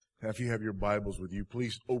If you have your Bibles with you,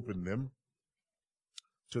 please open them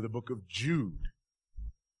to the book of Jude.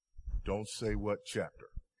 Don't say what chapter.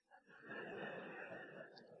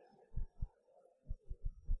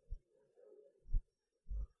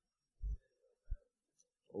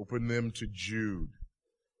 Open them to Jude.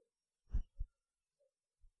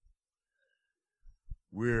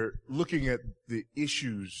 We're looking at the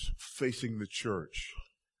issues facing the church.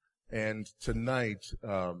 And tonight,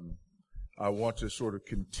 I want to sort of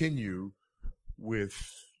continue with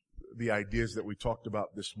the ideas that we talked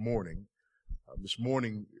about this morning. This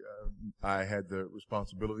morning, I had the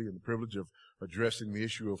responsibility and the privilege of addressing the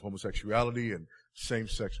issue of homosexuality and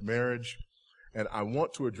same-sex marriage. And I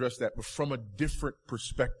want to address that, but from a different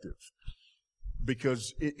perspective.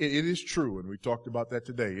 Because it is true, and we talked about that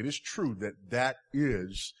today, it is true that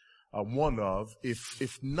is one of,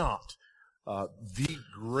 if not the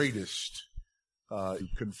greatest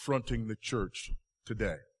confronting the church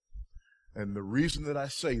today. And the reason that I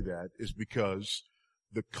say that is because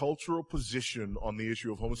the cultural position on the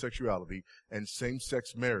issue of homosexuality and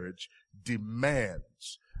same-sex marriage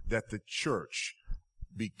demands that the church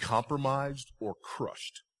be compromised or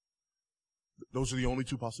crushed. Those are the only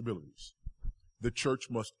two possibilities. The church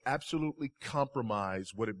must absolutely compromise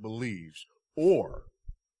what it believes, or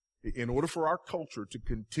in order for our culture to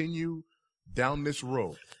continue down this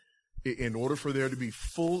road, in order for there to be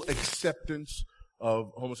full acceptance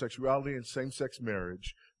of homosexuality and same-sex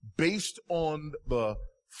marriage based on the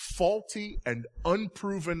faulty and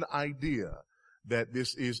unproven idea that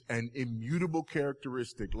this is an immutable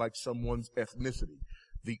characteristic like someone's ethnicity,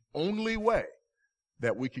 the only way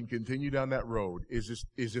that we can continue down that road is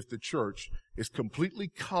if the church is completely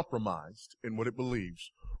compromised in what it believes,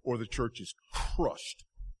 or the church is crushed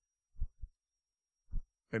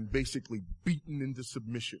and basically beaten into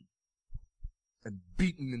submission and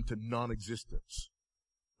beaten into non-existence.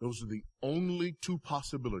 Those are the only two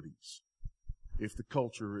possibilities if the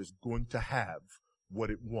culture is going to have what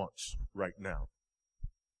it wants right now.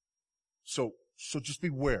 So just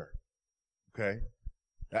beware, okay?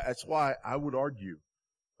 That's why I would argue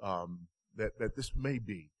that this may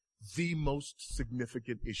be the most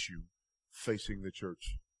significant issue facing the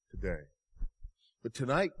church today. But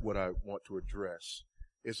tonight, what I want to address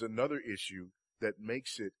is another issue that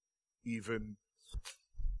makes it even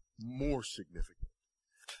more significant.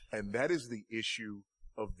 And that is the issue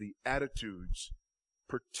of the attitudes,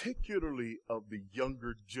 particularly of the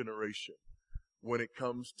younger generation, when it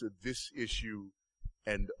comes to this issue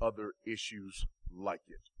and other issues like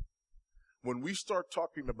it. When we start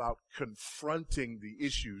talking about confronting the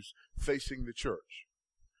issues facing the church,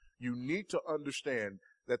 you need to understand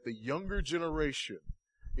that the younger generation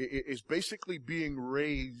is basically being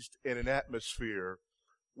raised in an atmosphere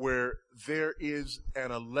where there is an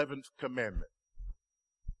 11th commandment.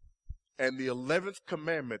 And the 11th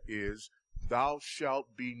commandment is, thou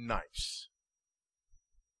shalt be nice.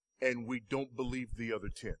 And we don't believe the other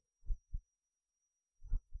 10.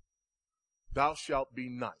 Thou shalt be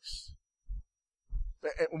nice.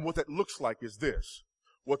 And what that looks like is this.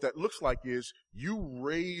 What that looks like is you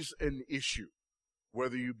raise an issue,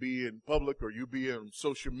 whether you be in public or you be in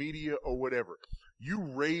social media or whatever. You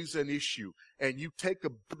raise an issue and you take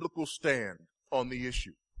a biblical stand on the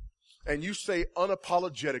issue. And you say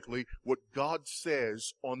unapologetically what God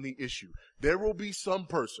says on the issue. There will be some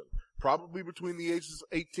person, probably between the ages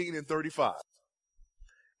of 18 and 35,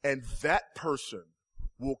 and that person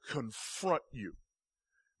will confront you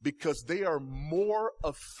because they are more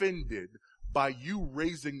offended by you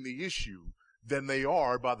raising the issue than they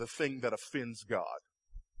are by the thing that offends God.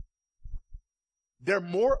 They're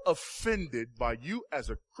more offended by you as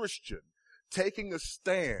a Christian taking a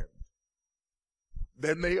stand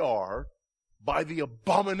than they are by the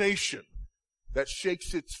abomination that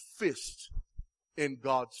shakes its fist in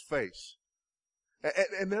God's face.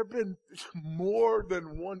 And there have been more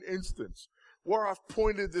than one instance where I've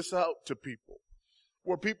pointed this out to people,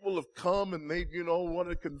 where people have come and they, want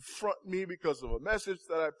to confront me because of a message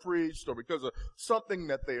that I preached or because of something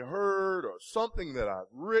that they heard or something that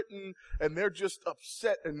I've written, and they're just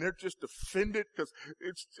upset and they're just offended because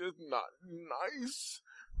it's just not nice.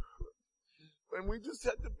 And we just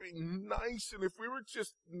had to be nice, and if we were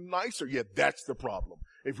just nicer, that's the problem.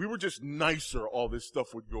 If we were just nicer, all this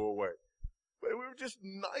stuff would go away. But we were just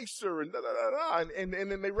nicer and and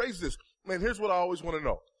then they raise this. Man, here's what I always want to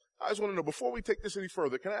know. I just want to know, before we take this any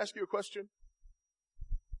further, can I ask you a question?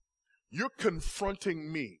 You're confronting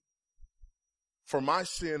me for my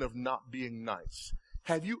sin of not being nice.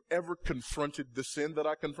 Have you ever confronted the sin that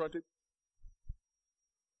I confronted?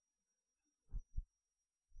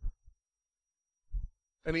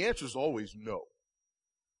 And the answer is always no.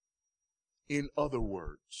 In other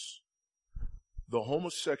words, the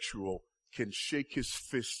homosexual can shake his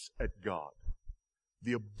fists at God.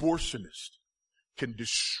 The abortionist can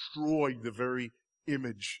destroy the very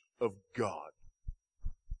image of God.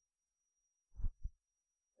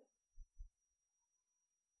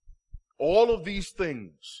 All of these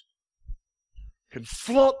things can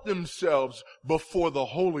flaunt themselves before the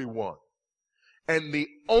Holy One. And the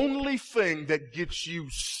only thing that gets you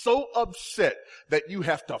so upset that you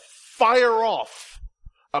have to fire off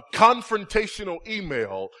a confrontational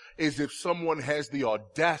email is if someone has the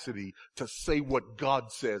audacity to say what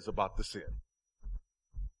God says about the sin.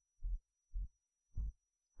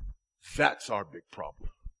 That's our big problem.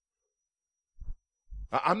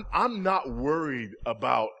 I'm not worried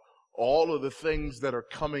about all of the things that are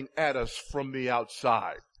coming at us from the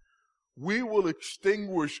outside. We will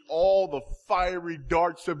extinguish all the fiery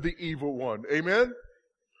darts of the evil one. Amen?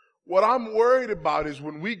 What I'm worried about is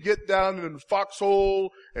when we get down in the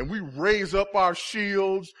foxhole and we raise up our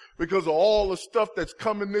shields because of all the stuff that's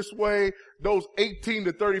coming this way, those 18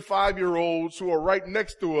 to 35-year-olds who are right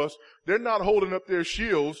next to us, they're not holding up their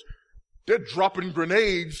shields. They're dropping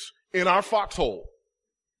grenades in our foxhole.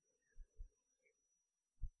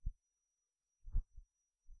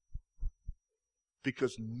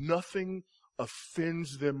 Because nothing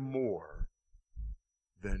offends them more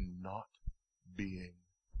than not being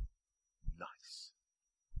nice.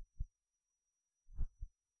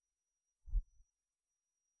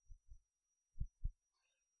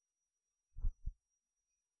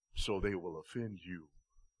 So they will offend you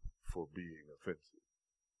for being offensive.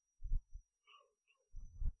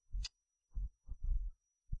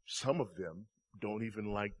 Some of them don't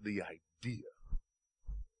even like the idea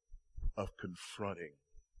of confronting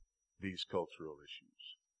these cultural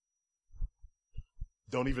issues.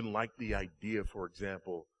 Don't even like the idea, for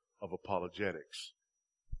example, of apologetics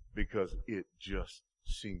because it just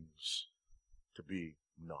seems to be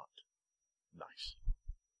not nice.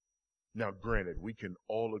 Now, granted, we can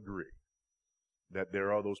all agree that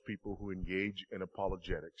there are those people who engage in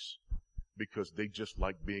apologetics because they just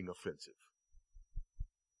like being offensive.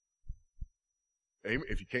 Amen.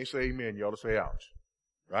 If you can't say amen, you ought to say ouch.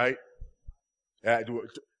 Right?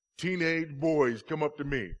 Teenage boys come up to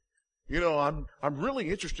me. I'm really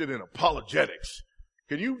interested in apologetics.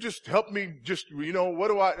 Can you just help me just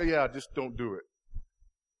don't do it.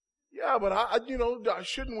 Yeah, but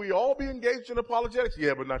shouldn't we all be engaged in apologetics?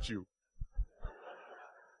 Yeah, but not you.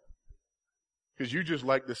 Because you just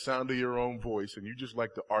like the sound of your own voice and you just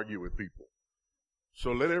like to argue with people.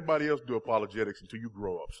 So let everybody else do apologetics until you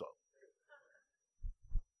grow up some.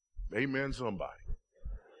 Amen, somebody.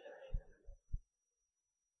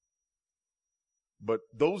 But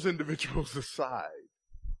those individuals aside,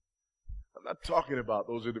 I'm not talking about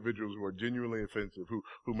those individuals who are genuinely offensive,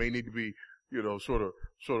 who may need to be, sort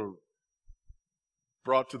of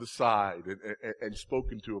brought to the side and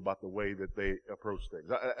spoken to about the way that they approach things.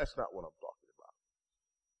 That's not what I'm talking about.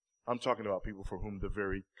 I'm talking about people for whom the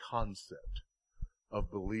very concept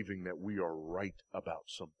of believing that we are right about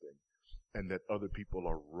something and that other people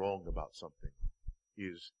are wrong about something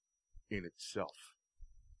is in itself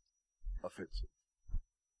offensive.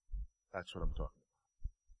 That's what I'm talking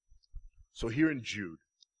about. So here in Jude,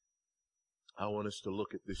 I want us to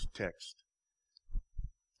look at this text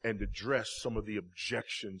and address some of the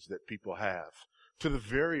objections that people have to the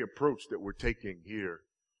very approach that we're taking here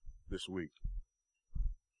this week.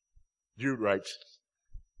 Jude writes,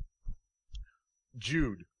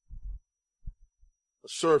 Jude, a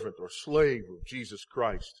servant or slave of Jesus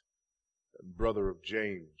Christ and brother of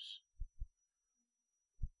James.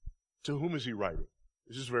 To whom is he writing?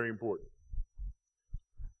 This is very important.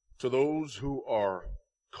 To those who are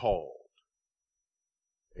called.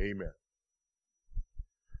 Amen.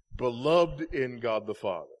 Beloved in God the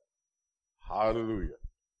Father. Hallelujah.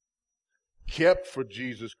 Kept for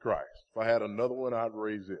Jesus Christ. If I had another one, I'd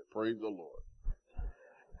raise it. Praise the Lord.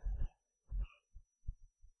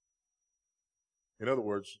 In other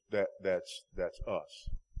words, that's us.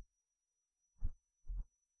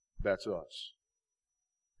 That's us.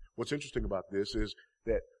 What's interesting about this is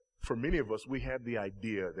that for many of us, we have the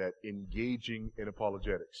idea that engaging in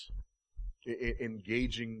apologetics,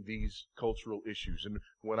 engaging these cultural issues, and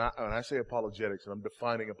when I say apologetics, and I'm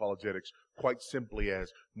defining apologetics quite simply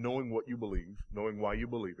as knowing what you believe, knowing why you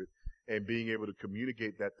believe it, and being able to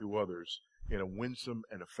communicate that to others in a winsome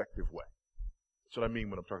and effective way. That's what I mean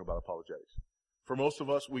when I'm talking about apologetics. For most of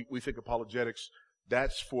us, we think apologetics,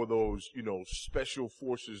 that's for those, special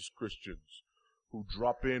forces Christians who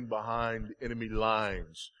drop in behind enemy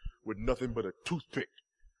lines with nothing but a toothpick,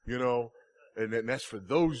 And then that's for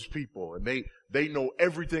those people. And they know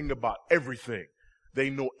everything about everything. They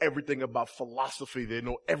know everything about philosophy. They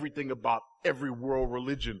know everything about every world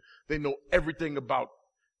religion. They know everything about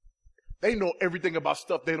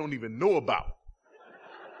stuff they don't even know about.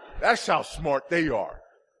 That's how smart they are.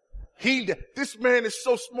 This man is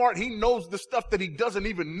so smart, he knows the stuff that he doesn't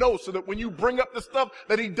even know, so that when you bring up the stuff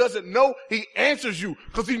that he doesn't know, he answers you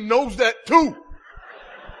because he knows that too.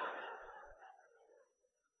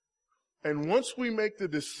 And once we make the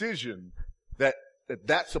decision that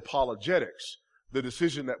that's apologetics, the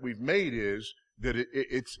decision that we've made is that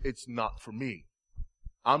it's not for me.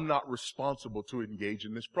 I'm not responsible to engage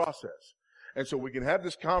in this process. And so we can have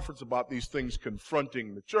this conference about these things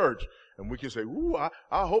confronting the church, and we can say, ooh,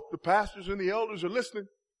 I hope the pastors and the elders are listening.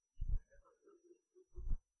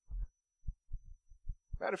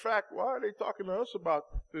 Matter of fact, why are they talking to us about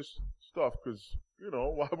this stuff? Because,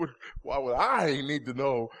 why would I need to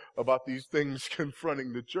know about these things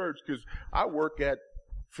confronting the church? Because I work at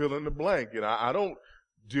fill in the blank, and I don't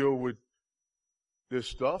deal with this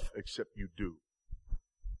stuff, except you do.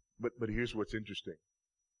 But here's what's interesting.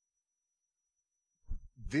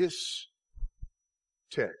 This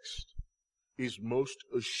text is most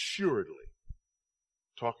assuredly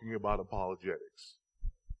talking about apologetics.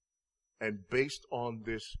 And based on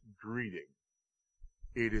this greeting,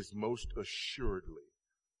 it is most assuredly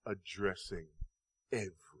addressing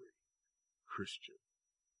every Christian.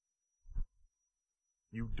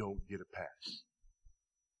 You don't get a pass.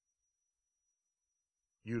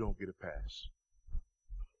 You don't get a pass.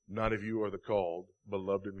 Not if you are the called,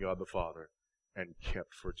 beloved in God the Father, and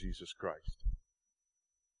kept for Jesus Christ.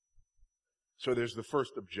 So there's the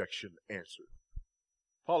first objection answered.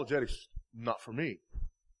 Apologetics, not for me.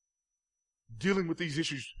 Dealing with these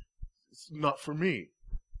issues, it's not for me.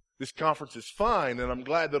 This conference is fine, and I'm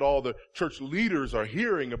glad that all the church leaders are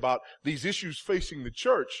hearing about these issues facing the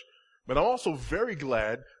church. But I'm also very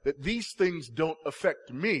glad that these things don't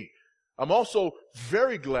affect me. I'm also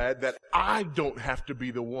very glad that I don't have to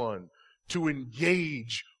be the one to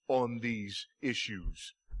engage on these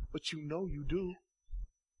issues. But you do.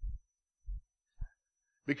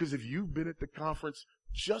 Because if you've been at the conference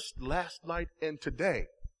just last night and today,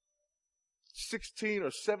 16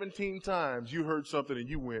 or 17 times you heard something and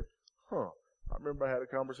you went, I remember I had a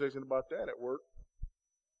conversation about that at work.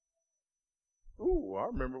 Ooh, I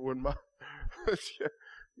remember when my,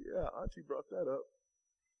 auntie brought that up.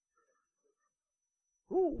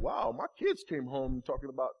 Ooh, wow, my kids came home talking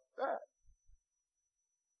about that.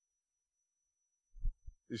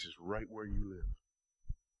 This is right where you live.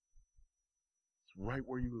 It's right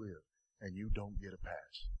where you live, and you don't get a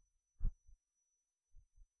pass.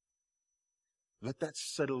 Let that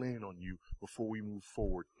settle in on you before we move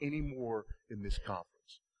forward any more in this conference.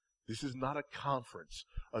 This is not a conference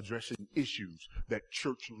addressing issues that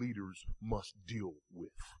church leaders must deal with.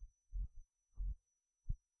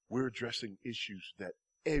 We're addressing issues that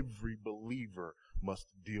every believer must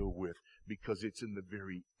deal with because it's in the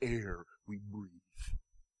very air we breathe.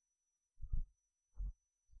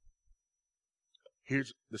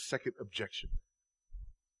 Here's the second objection.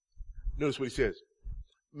 Notice what he says.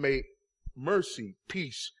 May mercy,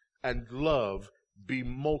 peace, and love be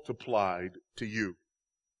multiplied to you.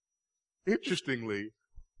 Interestingly,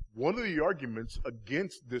 one of the arguments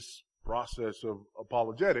against this process of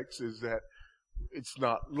apologetics is that it's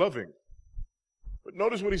not loving. But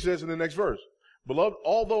notice what he says in the next verse. Beloved,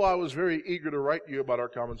 although I was very eager to write you about our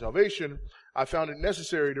common salvation, I found it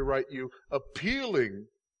necessary to write you appealing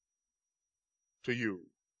to you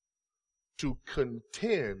to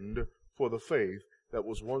contend for the faith that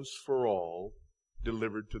was once for all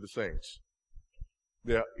delivered to the saints.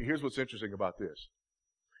 Now, here's what's interesting about this.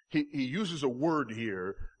 He uses a word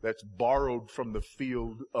here that's borrowed from the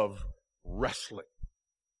field of wrestling.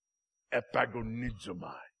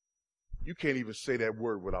 Epagonizomai. You can't even say that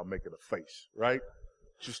word without making a face, right?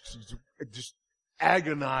 Just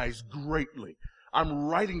agonize greatly. I'm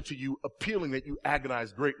writing to you appealing that you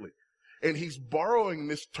agonize greatly. And he's borrowing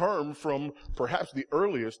this term from perhaps the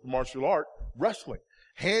earliest martial art, wrestling.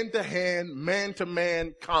 Hand-to-hand,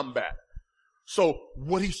 man-to-man combat. So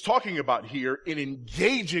what he's talking about here in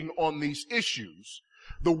engaging on these issues,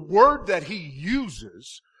 the word that he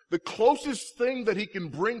uses, the closest thing that he can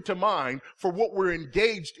bring to mind for what we're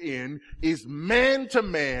engaged in is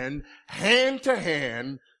man-to-man,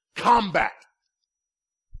 hand-to-hand combat.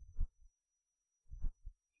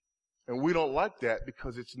 And we don't like that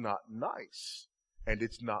because it's not nice and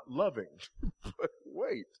it's not loving. But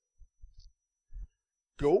wait.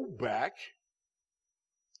 Go back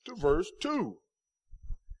to verse 2.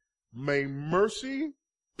 May mercy,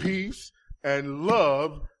 peace, and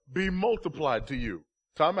love be multiplied to you.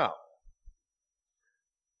 Time out.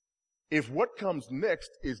 If what comes next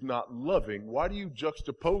is not loving, why do you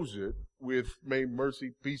juxtapose it with may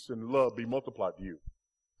mercy, peace, and love be multiplied to you?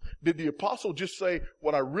 Did the apostle just say,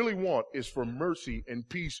 what I really want is for mercy and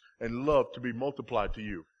peace and love to be multiplied to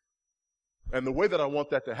you? And the way that I want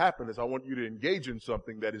that to happen is I want you to engage in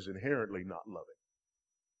something that is inherently not loving.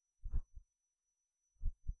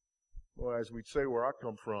 Well, as we'd say where I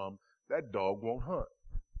come from, that dog won't hunt.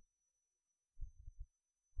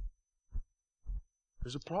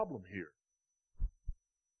 There's a problem here.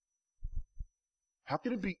 How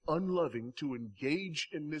can it be unloving to engage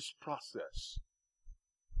in this process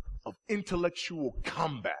of intellectual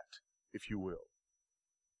combat, if you will,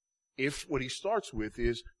 if what he starts with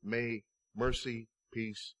is, may mercy,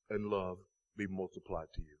 peace, and love be multiplied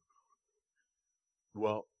to you?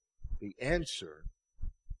 Well, the answer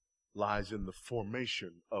lies in the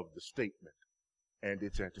formation of the statement and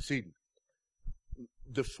its antecedent.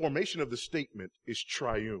 The formation of the statement is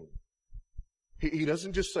triune. He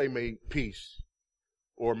doesn't just say may peace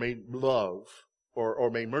or may love or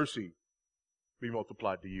may mercy be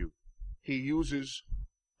multiplied to you. He uses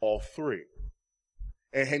all three.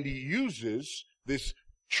 And he uses this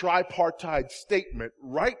tripartite statement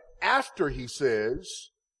right after he says,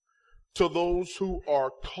 to those who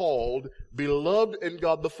are called, beloved in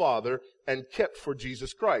God the Father, and kept for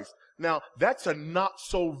Jesus Christ. Now, that's a not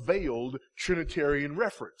so veiled Trinitarian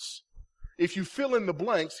reference. If you fill in the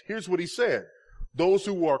blanks, here's what he said. Those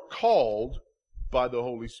who are called by the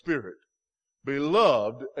Holy Spirit,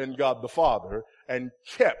 beloved in God the Father, and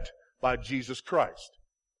kept by Jesus Christ.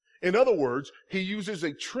 In other words, he uses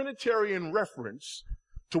a Trinitarian reference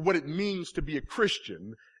to what it means to be a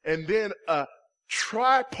Christian, and then a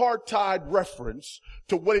tripartite reference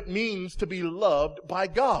to what it means to be loved by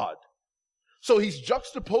God. So he's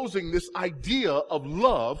juxtaposing this idea of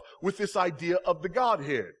love with this idea of the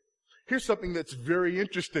Godhead. Here's something that's very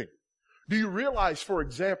interesting. Do you realize, for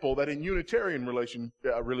example, that in Unitarian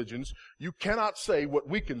religions, you cannot say what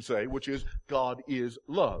we can say, which is God is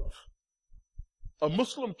love? A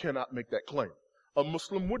Muslim cannot make that claim. A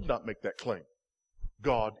Muslim would not make that claim.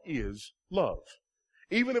 God is love.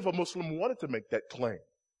 Even if a Muslim wanted to make that claim,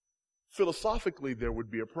 philosophically there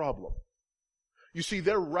would be a problem. You see,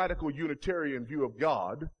 their radical Unitarian view of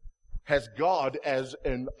God has God as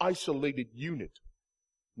an isolated unit,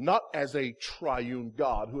 not as a triune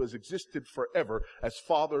God who has existed forever as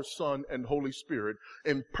Father, Son, and Holy Spirit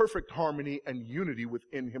in perfect harmony and unity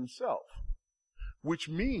within himself. Which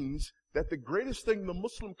means that the greatest thing the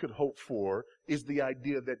Muslim could hope for is the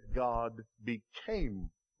idea that God became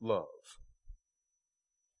love.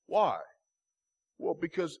 Why? Well,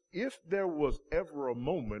 because if there was ever a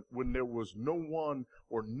moment when there was no one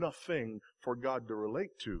or nothing for God to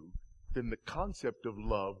relate to, then the concept of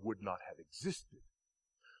love would not have existed.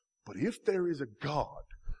 But if there is a God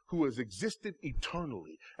who has existed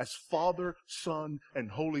eternally as Father, Son,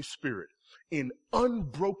 and Holy Spirit in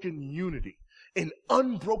unbroken unity, in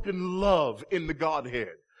unbroken love in the Godhead,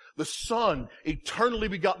 the Son, eternally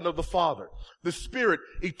begotten of the Father. The Spirit,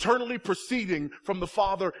 eternally proceeding from the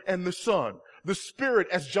Father and the Son. The Spirit,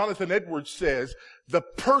 as Jonathan Edwards says, the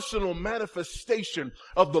personal manifestation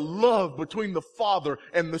of the love between the Father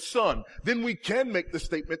and the Son. Then we can make the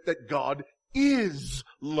statement that God is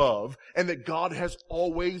love and that God has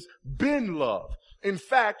always been love. In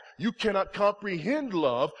fact, you cannot comprehend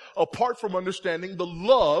love apart from understanding the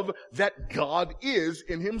love that God is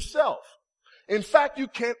in himself. In fact, you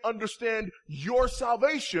can't understand your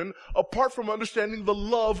salvation apart from understanding the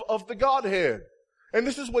love of the Godhead. And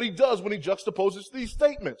this is what he does when he juxtaposes these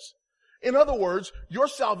statements. In other words, your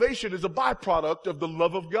salvation is a byproduct of the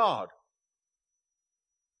love of God.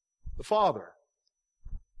 The Father,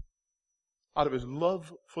 out of his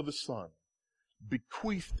love for the Son,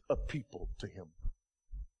 bequeathed a people to him.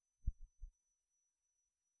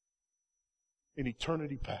 In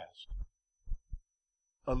eternity past,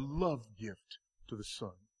 a love gift to the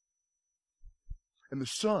Son. And the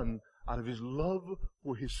Son, out of his love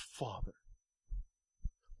for his Father,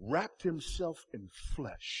 wrapped himself in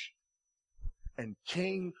flesh and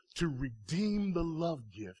came to redeem the love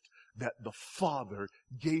gift that the Father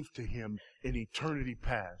gave to him in eternity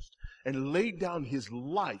past, and laid down his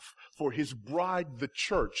life for his bride, the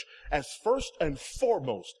church, as first and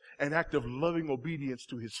foremost an act of loving obedience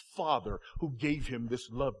to his Father who gave him this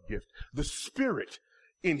love gift. The Spirit,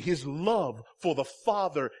 in his love for the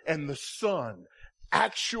Father and the Son,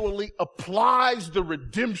 actually applies the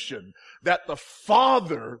redemption that the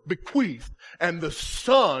Father bequeathed and the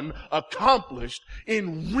Son accomplished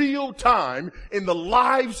in real time in the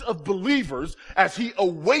lives of believers as he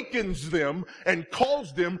awakens them and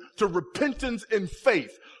calls them to repentance and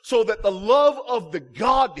faith, so that the love of the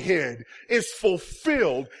Godhead is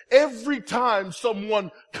fulfilled every time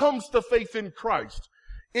someone comes to faith in Christ.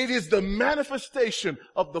 It is the manifestation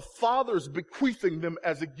of the Father's bequeathing them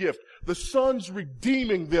as a gift, the Son's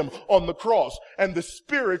redeeming them on the cross, and the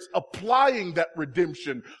Spirit's applying that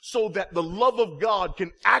redemption so that the love of God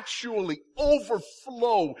can actually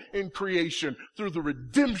overflow in creation through the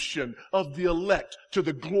redemption of the elect to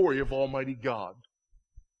the glory of Almighty God.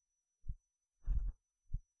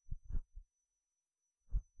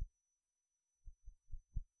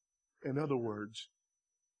 In other words,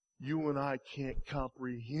 you and I can't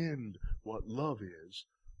comprehend what love is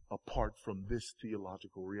apart from this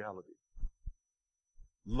theological reality.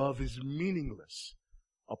 Love is meaningless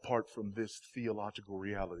apart from this theological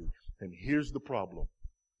reality. And here's the problem.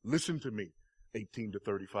 Listen to me, 18 to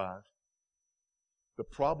 35. The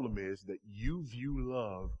problem is that you view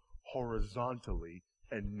love horizontally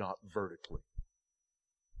and not vertically.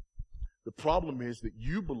 The problem is that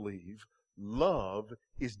you believe love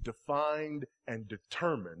is defined and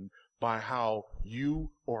determined by how you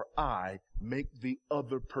or I make the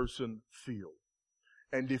other person feel.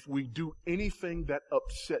 And if we do anything that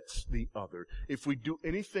upsets the other, if we do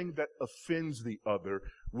anything that offends the other,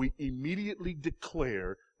 we immediately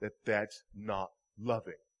declare that that's not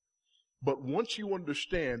loving. But once you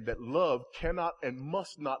understand that love cannot and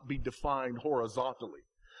must not be defined horizontally,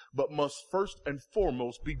 but must first and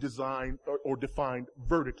foremost be designed or defined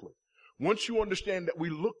vertically, once you understand that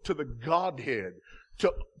we look to the Godhead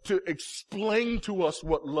to explain to us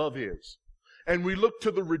what love is, and we look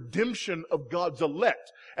to the redemption of God's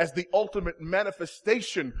elect as the ultimate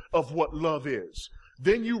manifestation of what love is,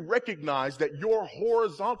 then you recognize that your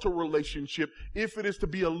horizontal relationship, if it is to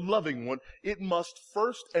be a loving one, it must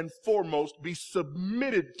first and foremost be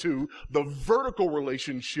submitted to the vertical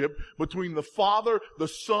relationship between the Father, the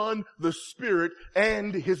Son, the Spirit,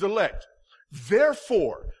 and His elect.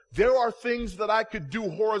 Therefore, there are things that I could do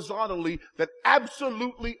horizontally that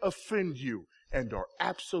absolutely offend you and are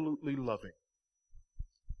absolutely loving.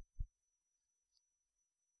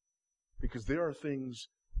 Because there are things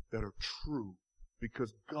that are true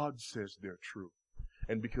because God says they're true.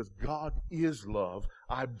 And because God is love,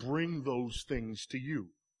 I bring those things to you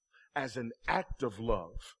as an act of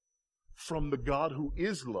love from the God who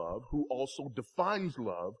is love, who also defines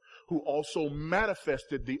love, who also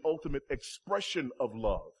manifested the ultimate expression of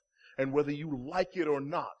love. And whether you like it or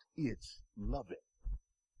not, it's loving.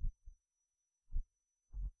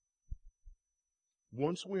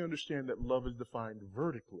 Once we understand that love is defined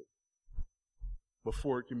vertically,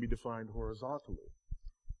 before it can be defined horizontally,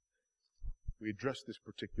 we address this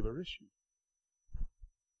particular issue.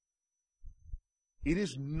 It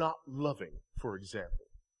is not loving, for example,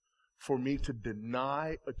 for me to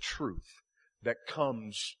deny a truth that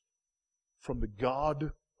comes from the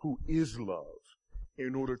God who is love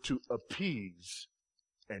in order to appease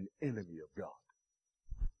an enemy of God.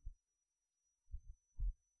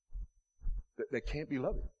 That can't be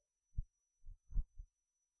loving.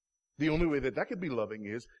 The only way that could be loving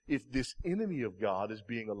is if this enemy of God is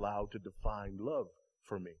being allowed to define love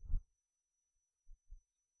for me.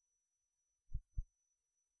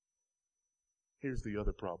 Here's the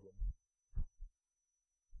other problem.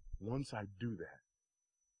 Once I do that,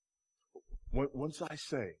 once I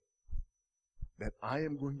say that I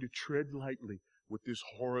am going to tread lightly with this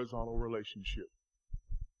horizontal relationship,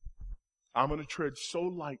 I'm going to tread so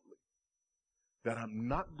lightly that I'm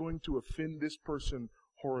not going to offend this person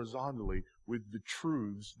horizontally with the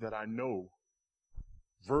truths that I know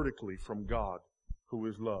vertically from God, who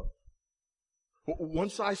is love.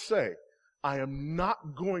 Once I say, I am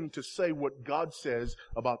not going to say what God says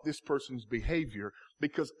about this person's behavior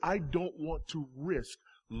because I don't want to risk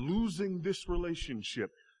losing this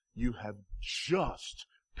relationship, you have just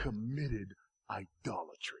committed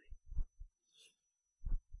idolatry.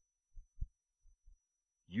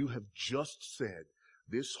 You have just said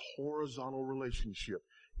this horizontal relationship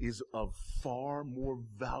is of far more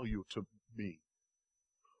value to me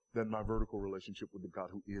than my vertical relationship with the God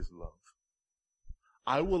who is love.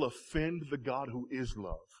 I will offend the God who is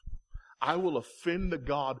love. I will offend the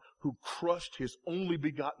God who crushed His only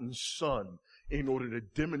begotten Son in order to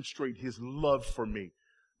demonstrate His love for me,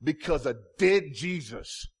 because a dead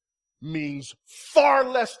Jesus means far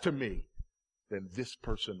less to me than this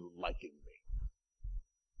person liking me.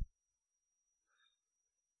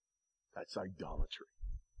 That's idolatry.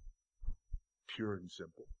 pure and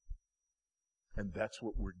simple. And that's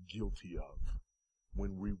what we're guilty of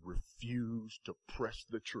when we refuse to press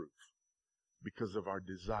the truth because of our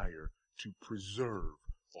desire to preserve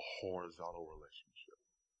a horizontal relationship.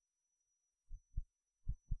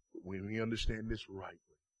 When we understand this rightly,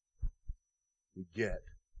 we get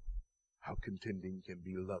how contending can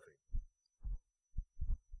be loving.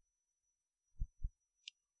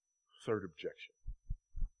 Third objection.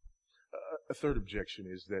 A third objection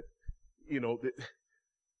is that, that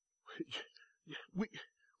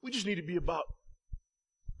we just need to be about,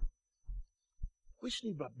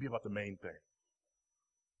 be about the main thing.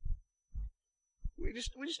 We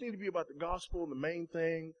just need to be about the gospel and the main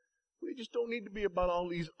thing. We just don't need to be about all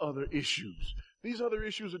these other issues. These other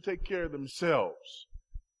issues will take care of themselves.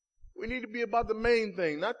 We need to be about the main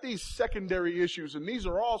thing, not these secondary issues. And these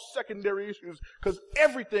are all secondary issues because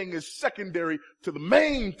everything is secondary to the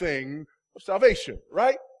main thing of salvation,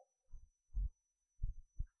 right?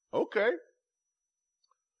 Okay.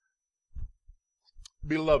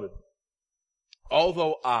 Beloved,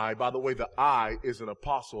 although I, by the way, the I is an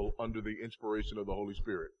apostle under the inspiration of the Holy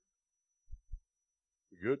Spirit.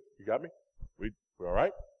 You good? You got me? We all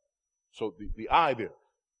right? So the I there.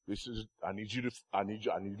 This is, I need you to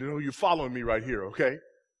know you're following me right here, okay?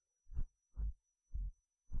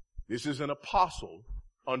 This is an apostle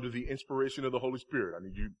under the inspiration of the Holy Spirit. I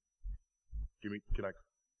need you,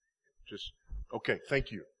 okay,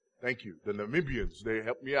 thank you. The Namibians, they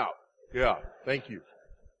helped me out. Yeah, thank you.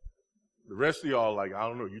 The rest of y'all I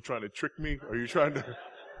don't know, you trying to trick me? Or you trying to...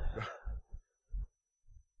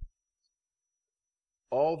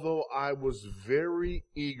 Although I was very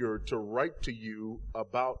eager to write to you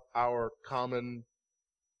about our common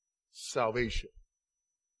salvation,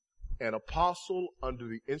 an apostle under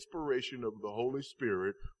the inspiration of the Holy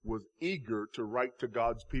Spirit was eager to write to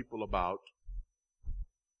God's people about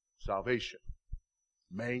salvation.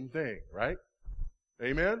 Main thing, right?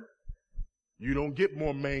 Amen? You don't get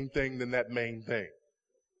more main thing than that main thing.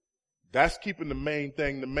 That's keeping the main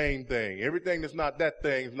thing the main thing. Everything that's not that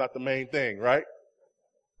thing is not the main thing, right?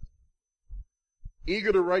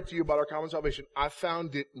 Eager to write to you about our common salvation, I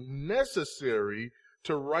found it necessary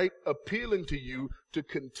to write appealing to you to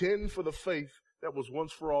contend for the faith that was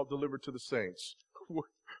once for all delivered to the saints.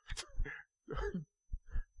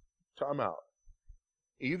 Time out.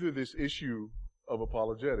 Either this issue of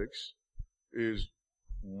apologetics is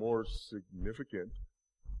more significant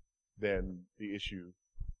than the issue,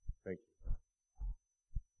 thank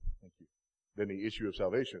you, than the issue of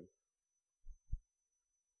salvation,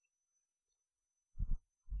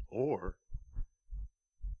 or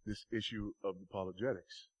this issue of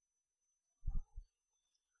apologetics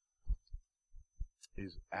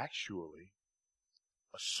is actually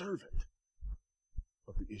a servant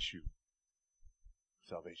of the issue of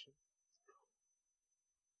salvation.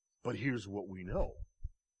 But here's what we know.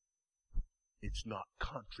 It's not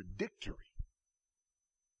contradictory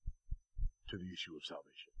to the issue of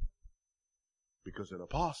salvation. Because an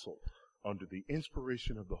apostle, under the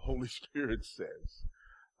inspiration of the Holy Spirit, says,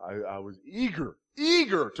 I was eager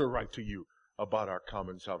to write to you about our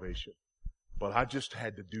common salvation. But I just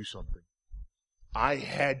had to do something. I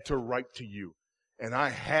had to write to you. And I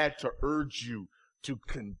had to urge you to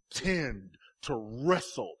contend, to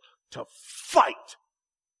wrestle, to fight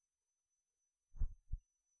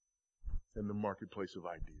in the marketplace of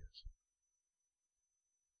ideas.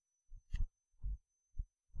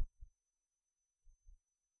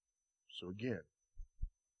 So again,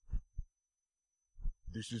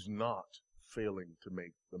 this is not failing to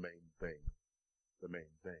make the main thing the main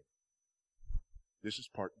thing. This is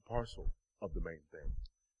part and parcel of the main thing.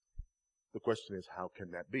 The question is, how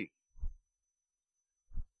can that be?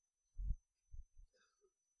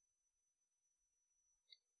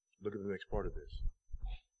 Look at the next part of this.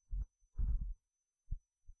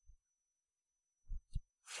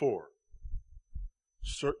 4.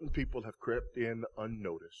 Certain people have crept in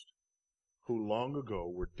unnoticed, who long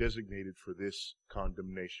ago were designated for this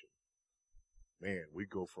condemnation. Man, we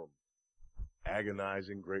go from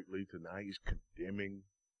agonizing greatly to now he's condemning.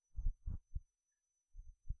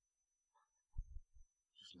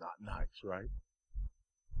 Just not nice, right?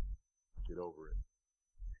 Get over it.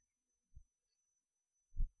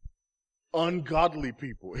 Ungodly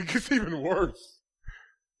people. It gets even worse.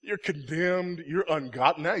 You're condemned. You're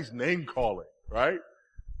ungodly. Now he's name calling, right?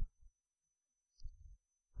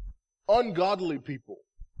 Ungodly people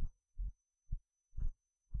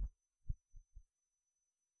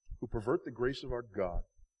who pervert the grace of our God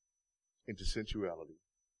into sensuality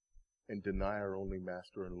and deny our only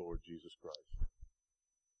Master and Lord Jesus Christ.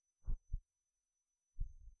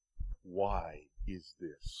 Why is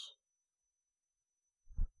this?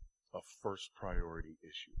 a first priority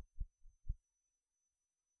issue.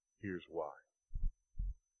 Here's why.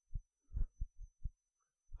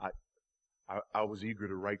 I was eager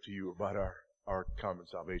to write to you about our common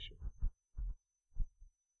salvation.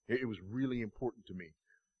 It was really important to me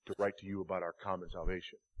to write to you about our common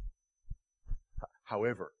salvation.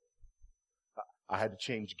 However, I had to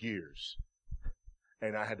change gears,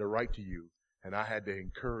 and I had to write to you, and I had to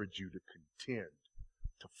encourage you to contend,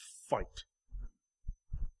 to fight,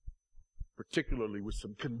 particularly with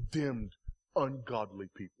some condemned, ungodly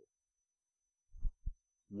people.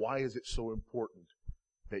 Why is it so important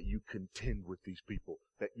that you contend with these people,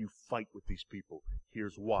 that you fight with these people?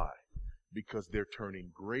 Here's why. Because they're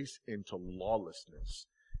turning grace into lawlessness,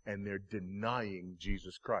 and they're denying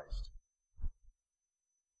Jesus Christ.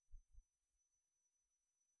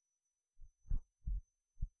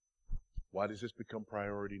 Why does this become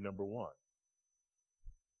priority number one?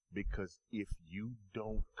 Because if you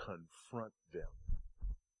don't confront them,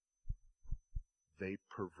 they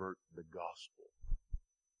pervert the gospel,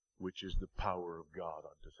 which is the power of God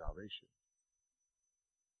unto salvation.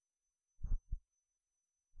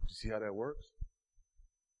 You see how that works?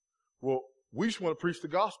 Well, we just want to preach the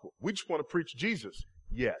gospel. We just want to preach Jesus.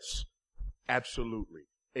 Yes, absolutely.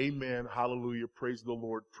 Amen. Hallelujah. Praise the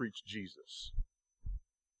Lord. Preach Jesus.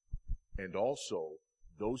 And also,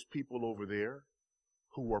 those people over there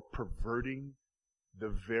who are perverting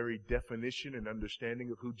the very definition and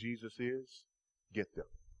understanding of who Jesus is, get them.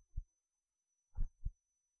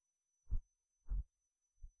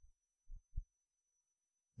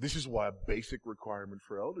 This is why a basic requirement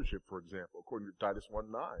for eldership, for example, according to Titus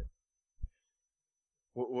 1:9.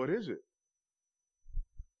 What is it?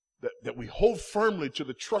 That we hold firmly to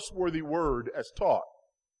the trustworthy word as taught,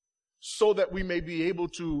 so that we may be able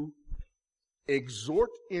to exhort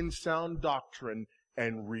in sound doctrine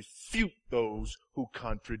and refute those who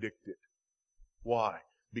contradict it. Why?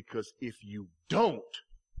 Because if you don't,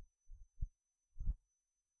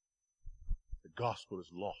 the gospel is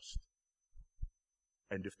lost.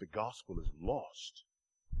 And if the gospel is lost,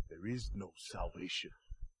 there is no salvation.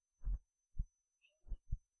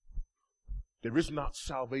 There is not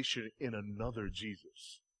salvation in another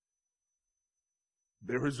Jesus.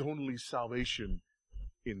 There is only salvation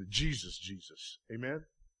in Jesus. Amen?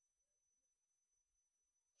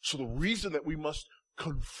 So the reason that we must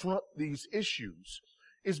confront these issues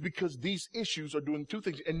is because these issues are doing two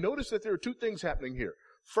things. And notice that there are two things happening here.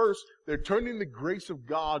 First, they're turning the grace of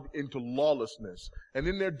God into lawlessness, and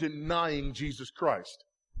then they're denying Jesus Christ.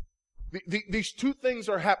 These two things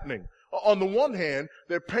are happening. On the one hand,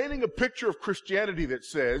 they're painting a picture of Christianity that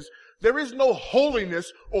says there is no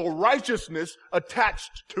holiness or righteousness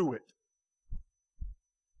attached to it.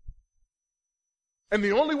 And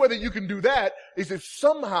the only way that you can do that is if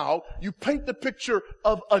somehow you paint the picture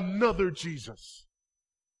of another Jesus,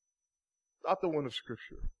 not the one of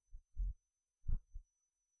Scripture.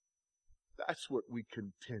 That's what we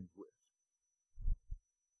contend with.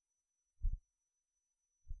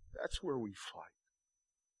 That's where we fight.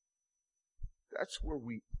 That's where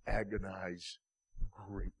we agonize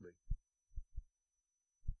greatly.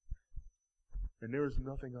 And there is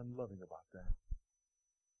nothing unloving about that.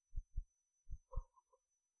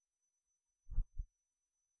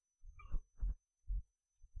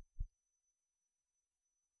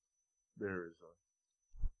 There is a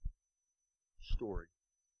story.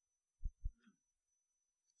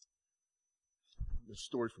 A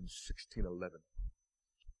story from 1611.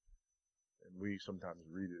 And we sometimes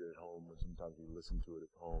read it at home, and sometimes we listen to it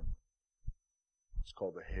at home. It's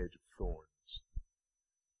called The Hedge of Thorns.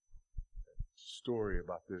 It's a story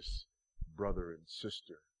about this brother and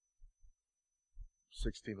sister.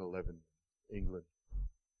 1611, England.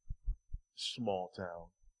 Small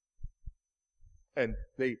town. And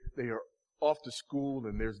they are off to school,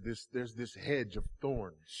 and there's this hedge of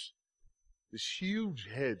thorns. This huge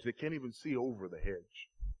hedge. They can't even see over the hedge.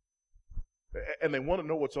 And they want to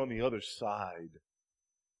know what's on the other side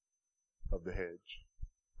of the hedge.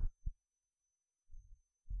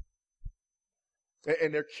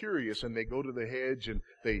 And they're curious, and they go to the hedge, and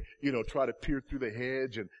they, try to peer through the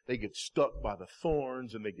hedge, and they get stuck by the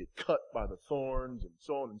thorns, and they get cut by the thorns, and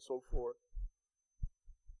so on and so forth.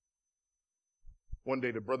 One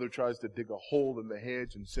day the brother tries to dig a hole in the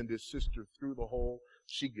hedge and send his sister through the hole.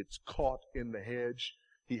 She gets caught in the hedge.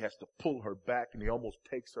 He has to pull her back, and he almost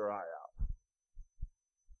takes her eye out.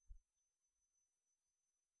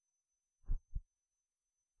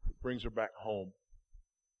 He brings her back home.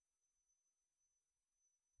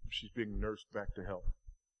 She's being nursed back to health.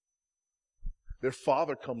 Their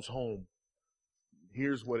father comes home,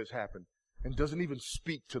 hears what has happened, and doesn't even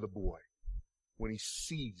speak to the boy. when he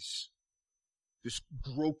sees this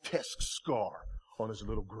grotesque scar on his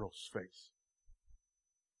little girl's face.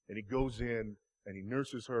 And he goes in and he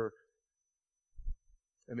nurses her,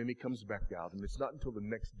 and then he comes back out. And it's not until the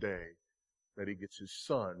next day that he gets his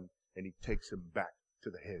son and he takes him back to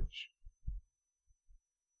the hedge.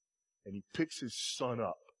 And he picks his son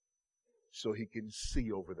up so he can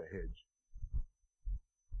see over the hedge.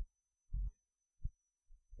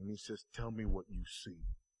 And he says, "Tell me what you see."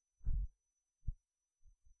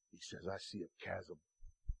 He says, "I see a chasm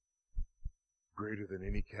greater than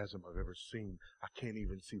any chasm I've ever seen. I can't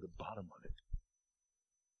even see the bottom of it."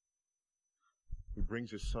 He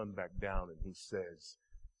brings his son back down and he says,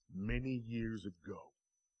 "Many years ago,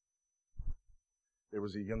 there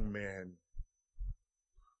was a young man,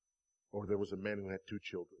 or there was a man who had 2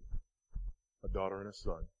 children, a daughter and a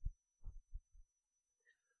son.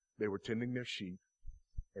 They were tending their sheep,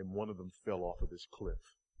 and one of them fell off of this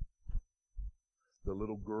cliff. The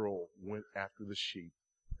little girl went after the sheep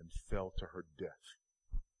and fell to her death.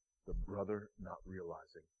 The brother, not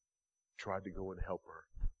realizing, tried to go and help her,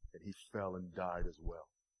 and he fell and died as well.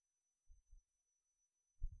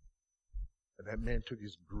 And that man took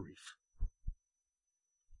his grief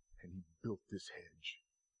and he built this hedge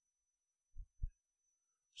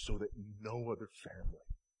so that no other family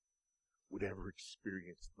would ever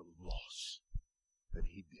experience the loss that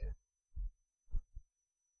he did."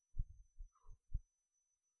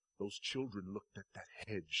 Those children looked at that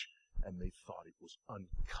hedge and they thought it was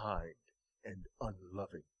unkind and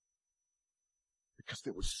unloving, because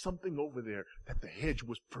there was something over there that the hedge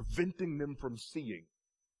was preventing them from seeing.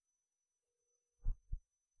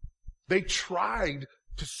 They tried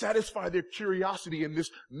to satisfy their curiosity, and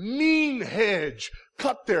this mean hedge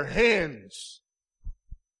cut their hands,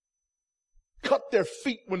 cut their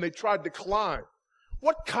feet when they tried to climb.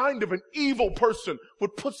 What kind of an evil person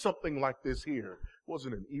would put something like this here? It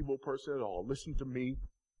wasn't an evil person at all. Listen to me.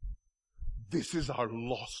 This is our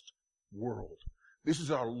lost world. This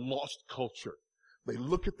is our lost culture. They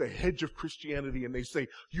look at the hedge of Christianity and they say,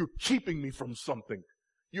 "You're keeping me from something.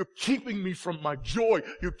 You're keeping me from my joy.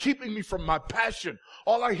 You're keeping me from my passion.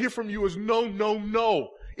 All I hear from you is no, no,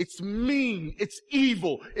 no. It's mean. It's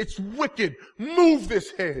evil. It's wicked. Move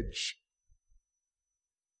this hedge."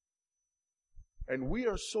 And we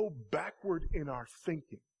are so backward in our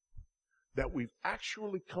thinking that we've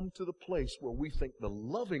actually come to the place where we think the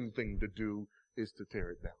loving thing to do is to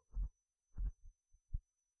tear it down.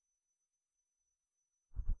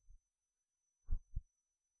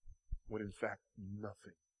 When in fact,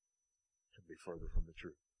 nothing can be further from the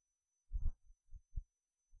truth.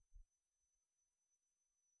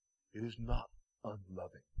 It is not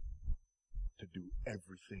unloving to do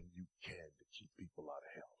everything you can to keep people out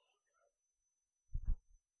of hell.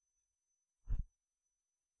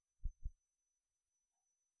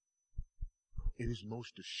 It is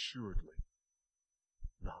most assuredly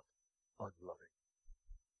not unloving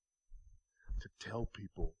to tell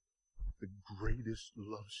people the greatest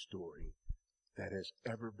love story that has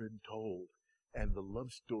ever been told, and the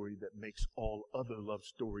love story that makes all other love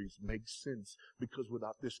stories make sense, because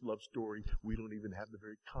without this love story, we don't even have the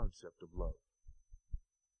very concept of love.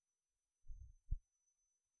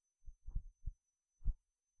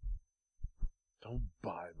 Don't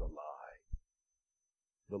buy the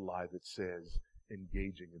lie that says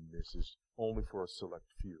engaging in this is only for a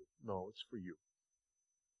select few. No, it's for you.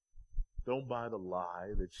 Don't buy the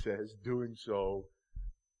lie that says doing so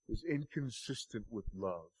is inconsistent with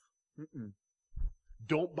love.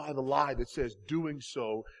 Don't buy the lie that says doing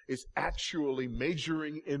so is actually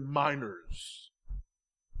majoring in minors.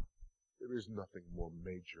 There is nothing more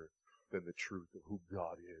major than the truth of who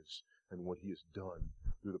God is and what He has done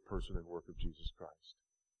through the person and work of Jesus Christ.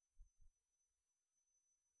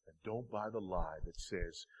 And don't buy the lie that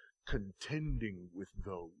says contending with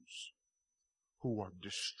those who are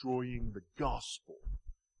destroying the gospel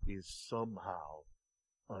is somehow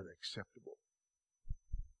unacceptable,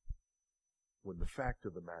 when the fact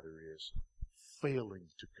of the matter is, failing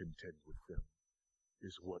to contend with them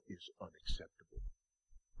is what is unacceptable.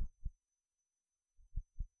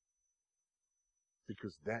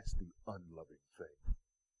 Because that's the unloving thing.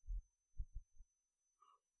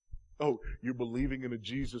 Oh, you're believing in a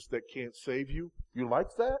Jesus that can't save you? You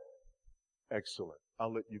like that? Excellent.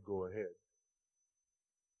 I'll let you go ahead.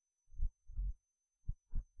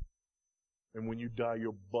 And when you die,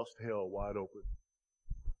 you'll bust hell wide open.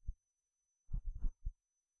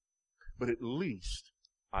 But at least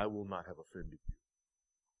I will not have offended you.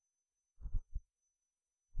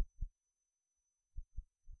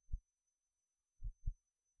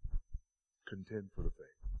 Contend for the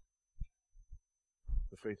faith.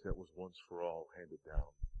 the faith that was once for all handed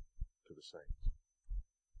down to the saints.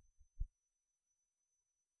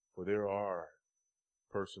 For there are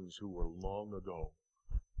persons who were long ago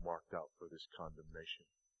marked out for this condemnation.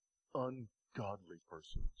 Ungodly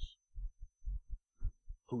persons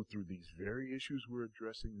who, through these very issues we're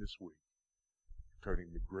addressing this week, turning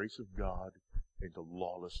the grace of God into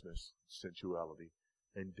lawlessness, sensuality,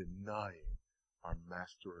 and denying our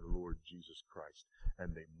Master and Lord Jesus Christ.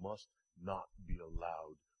 And they must not be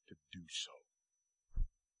allowed to do so.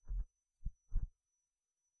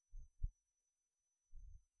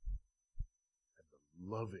 And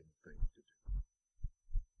the loving thing to do,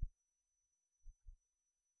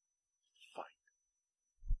 fight.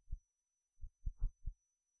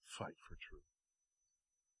 Fight for truth.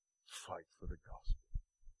 Fight for the gospel.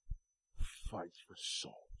 Fight for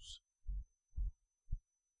souls.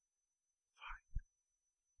 Fight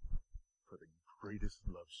for the greatest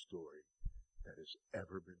love story that has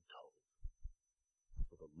ever been told.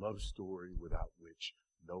 For the love story without which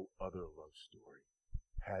no other love story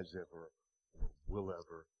has ever or will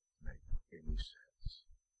ever make any sense.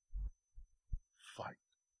 Fight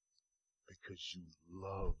because you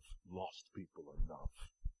love lost people enough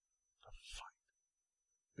to fight.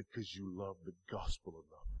 Because you love the gospel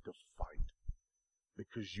enough to fight.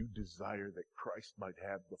 Because you desire that Christ might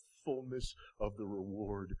have the fullness of the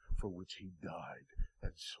reward for which he died.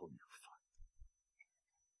 And so you fight.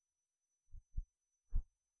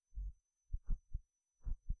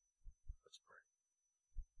 Let's pray.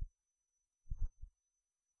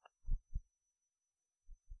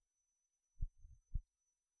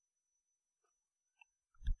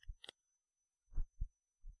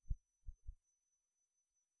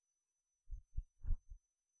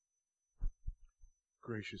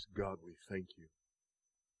 Gracious God, we thank you.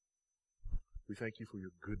 We thank you for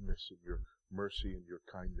your goodness and your mercy and your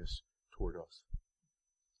kindness toward us.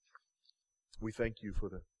 We thank you for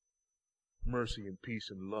the mercy and peace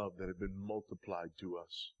and love that have been multiplied to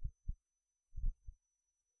us.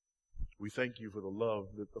 We thank you for the love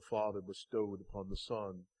that the Father bestowed upon the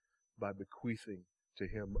Son by bequeathing to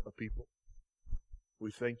him a people.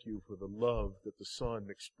 We thank you for the love that the Son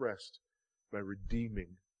expressed by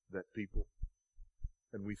redeeming that people.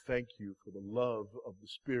 And we thank you for the love of the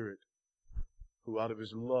Spirit, who out of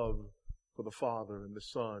his love for the Father and the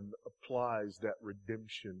Son applies that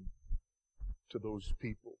redemption to those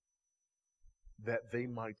people, that they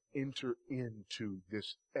might enter into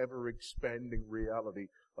this ever-expanding reality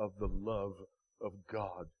of the love of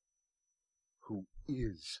God, who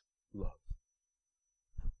is love.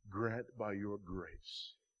 Grant by your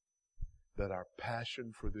grace that our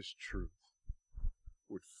passion for this truth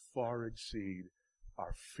would far exceed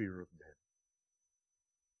our fear of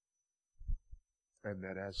men. And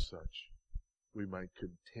that as such, we might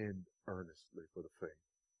contend earnestly for the faith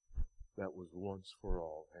that was once for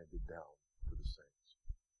all handed down to the saints.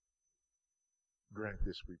 Grant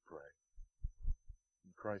this, we pray,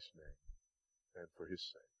 in Christ's name and for his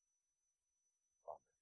sake.